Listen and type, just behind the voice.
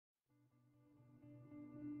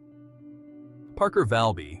Parker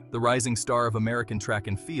Valby, the rising star of American track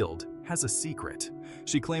and field, has a secret.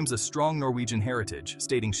 She claims a strong Norwegian heritage,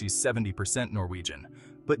 stating she's 70% Norwegian,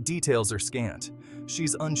 but details are scant.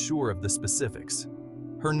 She's unsure of the specifics.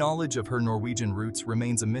 Her knowledge of her Norwegian roots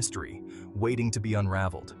remains a mystery, waiting to be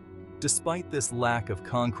unraveled. Despite this lack of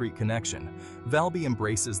concrete connection, Valby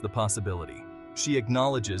embraces the possibility. She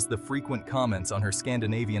acknowledges the frequent comments on her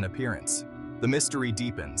Scandinavian appearance. The mystery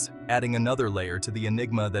deepens, adding another layer to the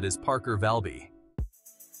enigma that is Parker Valby.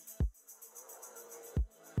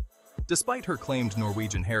 Despite her claimed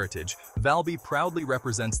Norwegian heritage, Valby proudly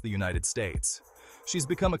represents the United States. She's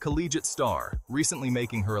become a collegiate star, recently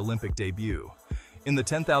making her Olympic debut. In the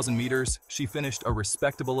 10,000 meters, she finished a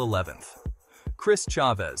respectable 11th. Chris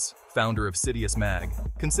Chavez, founder of Sidious Mag,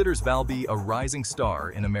 considers Valby a rising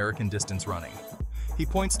star in American distance running. He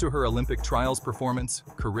points to her Olympic trials performance,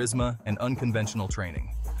 charisma, and unconventional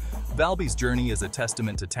training. Valby's journey is a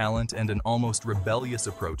testament to talent and an almost rebellious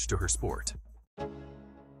approach to her sport.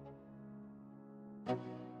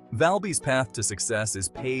 Valby's path to success is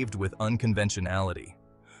paved with unconventionality.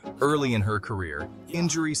 Early in her career,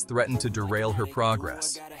 injuries threatened to derail her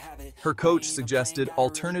progress. Her coach suggested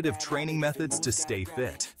alternative training methods to stay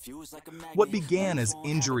fit. What began as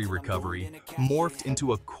injury recovery morphed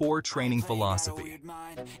into a core training philosophy.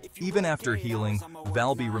 Even after healing,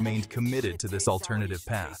 Valby remained committed to this alternative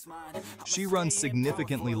path. She runs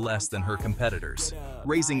significantly less than her competitors,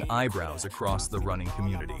 raising eyebrows across the running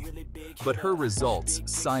community. But her results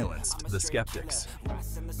silenced the skeptics.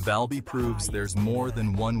 Valby proves there's more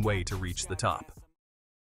than one way to reach the top.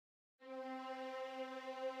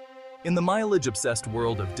 In the mileage-obsessed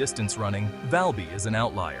world of distance running, Valby is an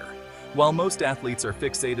outlier. While most athletes are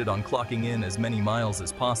fixated on clocking in as many miles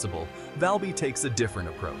as possible, Valby takes a different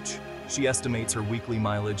approach. She estimates her weekly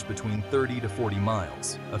mileage between 30 to 40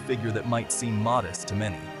 miles, a figure that might seem modest to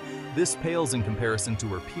many. This pales in comparison to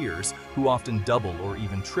her peers, who often double or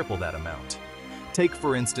even triple that amount. Take,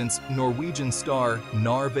 for instance, Norwegian star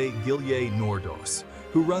Narve Gilje Nordos,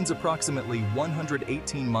 who runs approximately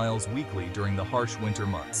 118 miles weekly during the harsh winter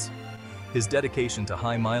months. His dedication to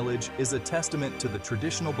high mileage is a testament to the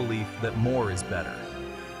traditional belief that more is better.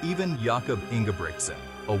 Even Jakob Ingebrigtsen,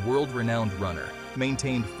 a world-renowned runner,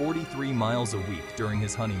 maintained 43 miles a week during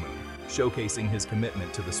his honeymoon, showcasing his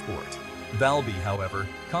commitment to the sport. Valby, however,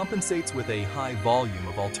 compensates with a high volume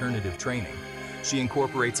of alternative training. She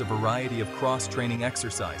incorporates a variety of cross-training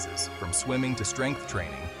exercises, from swimming to strength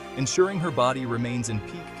training, ensuring her body remains in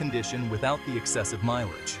peak condition without the excessive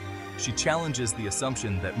mileage. She challenges the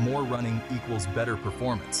assumption that more running equals better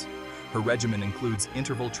performance. Her regimen includes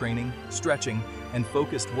interval training, stretching, and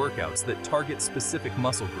focused workouts that target specific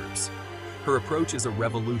muscle groups. Her approach is a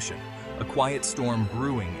revolution, a quiet storm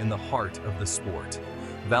brewing in the heart of the sport.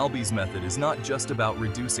 Valby's method is not just about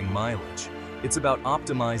reducing mileage, it's about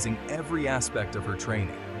optimizing every aspect of her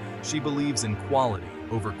training. She believes in quality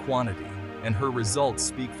over quantity, and her results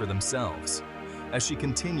speak for themselves. As she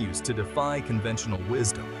continues to defy conventional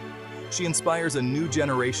wisdom, she inspires a new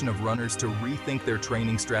generation of runners to rethink their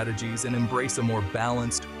training strategies and embrace a more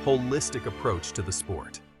balanced, holistic approach to the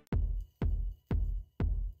sport.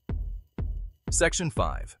 Section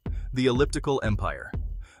 5. The Elliptical Empire.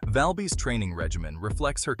 Valby's training regimen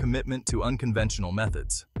reflects her commitment to unconventional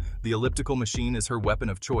methods. The elliptical machine is her weapon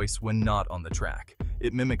of choice when not on the track.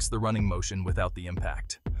 It mimics the running motion without the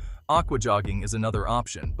impact. Aquajogging is another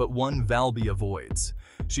option, but one Valby avoids.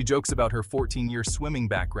 She jokes about her 14-year swimming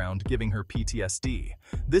background giving her PTSD.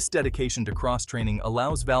 This dedication to cross-training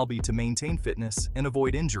allows Valby to maintain fitness and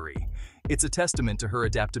avoid injury. It's a testament to her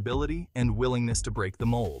adaptability and willingness to break the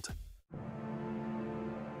mold.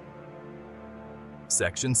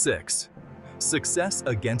 Section 6. Success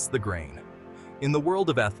against the grain. In the world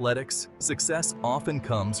of athletics, success often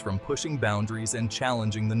comes from pushing boundaries and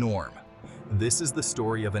challenging the norm. This is the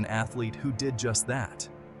story of an athlete who did just that.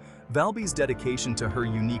 Valby's dedication to her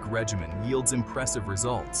unique regimen yields impressive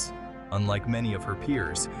results. Unlike many of her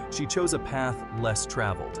peers, she chose a path less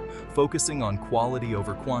traveled, focusing on quality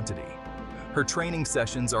over quantity. Her training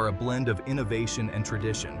sessions are a blend of innovation and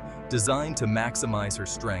tradition, designed to maximize her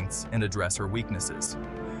strengths and address her weaknesses.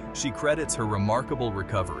 She credits her remarkable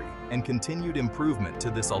recovery and continued improvement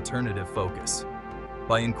to this alternative focus.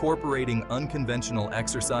 By incorporating unconventional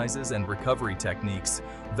exercises and recovery techniques,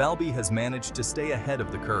 Valby has managed to stay ahead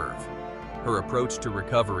of the curve. Her approach to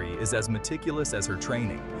recovery is as meticulous as her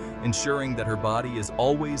training, ensuring that her body is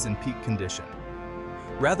always in peak condition.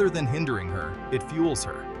 Rather than hindering her, it fuels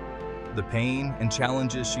her. The pain and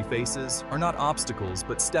challenges she faces are not obstacles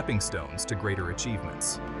but stepping stones to greater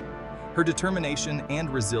achievements. Her determination and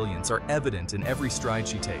resilience are evident in every stride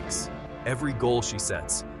she takes. every goal she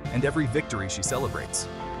sets, and every victory she celebrates.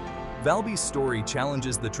 Valby's story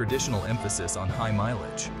challenges the traditional emphasis on high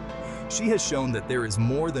mileage. She has shown that there is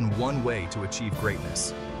more than one way to achieve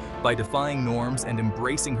greatness. By defying norms and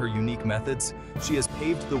embracing her unique methods, she has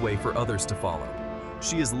paved the way for others to follow.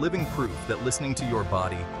 She is living proof that listening to your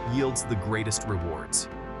body yields the greatest rewards.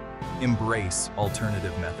 Embrace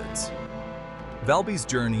alternative methods. Valby's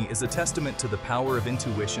journey is a testament to the power of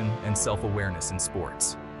intuition and self-awareness in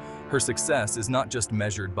sports. Her success is not just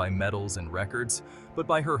measured by medals and records, but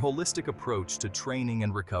by her holistic approach to training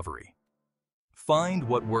and recovery. Find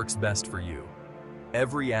what works best for you.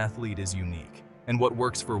 Every athlete is unique, and what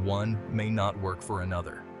works for one may not work for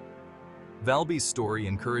another. Valby's story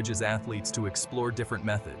encourages athletes to explore different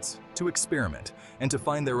methods, to experiment, and to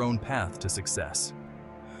find their own path to success.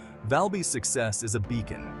 Valby's success is a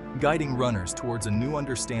beacon, guiding runners towards a new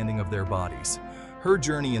understanding of their bodies. Her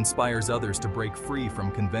journey inspires others to break free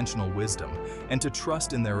from conventional wisdom and to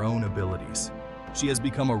trust in their own abilities. She has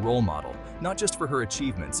become a role model, not just for her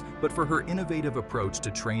achievements, but for her innovative approach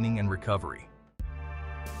to training and recovery.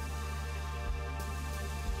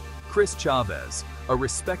 Chris Chavez, a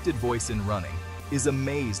respected voice in running, is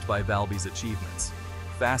amazed by Valby's achievements.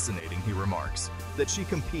 Fascinating, he remarks, that she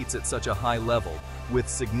competes at such a high level with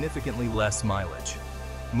significantly less mileage.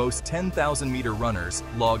 Most 10,000-meter runners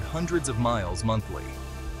log hundreds of miles monthly.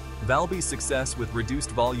 Valby's success with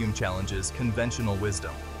reduced volume challenges conventional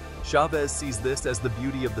wisdom. Chavez sees this as the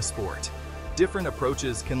beauty of the sport. Different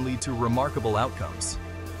approaches can lead to remarkable outcomes.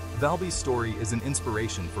 Valby's story is an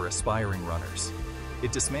inspiration for aspiring runners.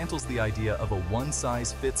 It dismantles the idea of a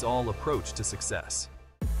one-size-fits-all approach to success.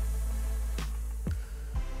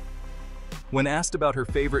 When asked about her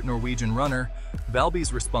favorite Norwegian runner,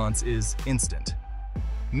 Valby's response is instant.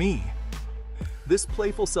 Me. This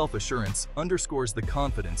playful self-assurance underscores the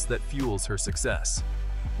confidence that fuels her success.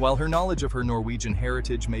 While her knowledge of her Norwegian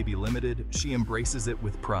heritage may be limited, she embraces it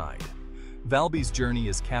with pride. Valby's journey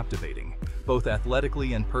is captivating, both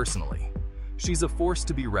athletically and personally. She's a force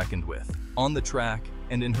to be reckoned with, on the track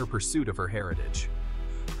and in her pursuit of her heritage.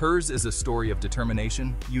 Hers is a story of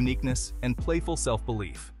determination, uniqueness, and playful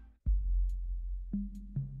self-belief.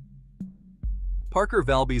 Parker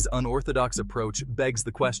Valby's unorthodox approach begs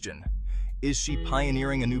the question, is she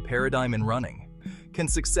pioneering a new paradigm in running? Can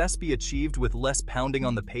success be achieved with less pounding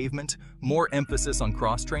on the pavement, more emphasis on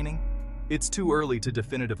cross-training? It's too early to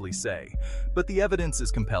definitively say, but the evidence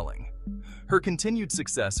is compelling. Her continued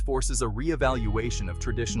success forces a re-evaluation of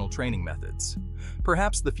traditional training methods.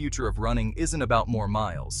 Perhaps the future of running isn't about more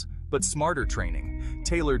miles, but smarter training,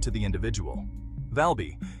 tailored to the individual.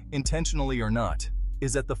 Valby, intentionally or not,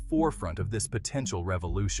 is at the forefront of this potential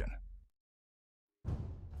revolution.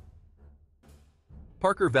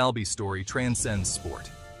 Parker Valby's story transcends sport.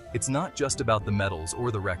 It's not just about the medals or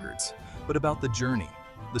the records, but about the journey,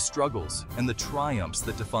 the struggles, and the triumphs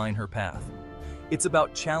that define her path. It's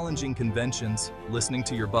about challenging conventions, listening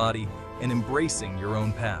to your body, and embracing your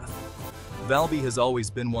own path. Valby has always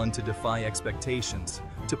been one to defy expectations,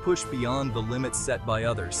 to push beyond the limits set by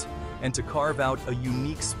others, and to carve out a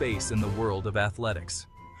unique space in the world of athletics.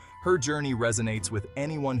 Her journey resonates with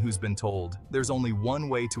anyone who's been told there's only one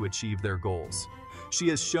way to achieve their goals. She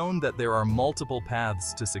has shown that there are multiple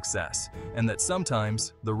paths to success, and that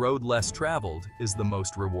sometimes the road less traveled is the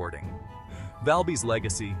most rewarding. Valby's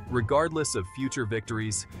legacy, regardless of future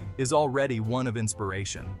victories, is already one of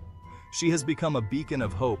inspiration. She has become a beacon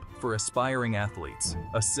of hope for aspiring athletes,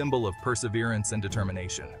 a symbol of perseverance and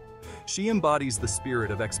determination. She embodies the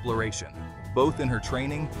spirit of exploration, both in her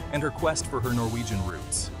training and her quest for her Norwegian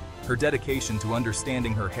roots. Her dedication to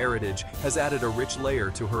understanding her heritage has added a rich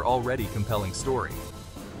layer to her already compelling story.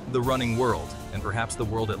 The running world, and perhaps the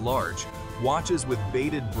world at large, watches with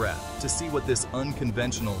bated breath to see what this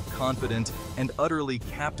unconventional, confident, and utterly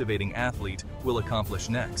captivating athlete will accomplish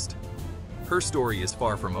next. Her story is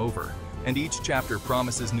far from over, and each chapter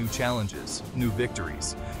promises new challenges, new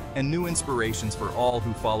victories, and new inspirations for all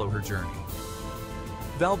who follow her journey.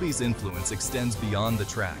 Valby's influence extends beyond the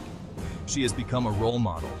track. She has become a role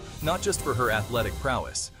model, not just for her athletic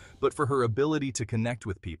prowess, but for her ability to connect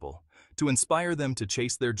with people, to inspire them to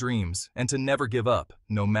chase their dreams and to never give up,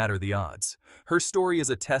 no matter the odds. Her story is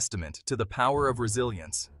a testament to the power of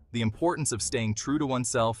resilience, the importance of staying true to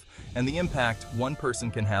oneself, and the impact one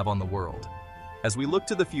person can have on the world. As we look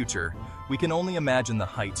to the future, we can only imagine the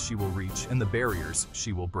heights she will reach and the barriers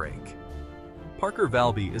she will break. Parker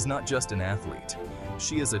Valby is not just an athlete.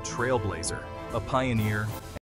 She is a trailblazer, a pioneer,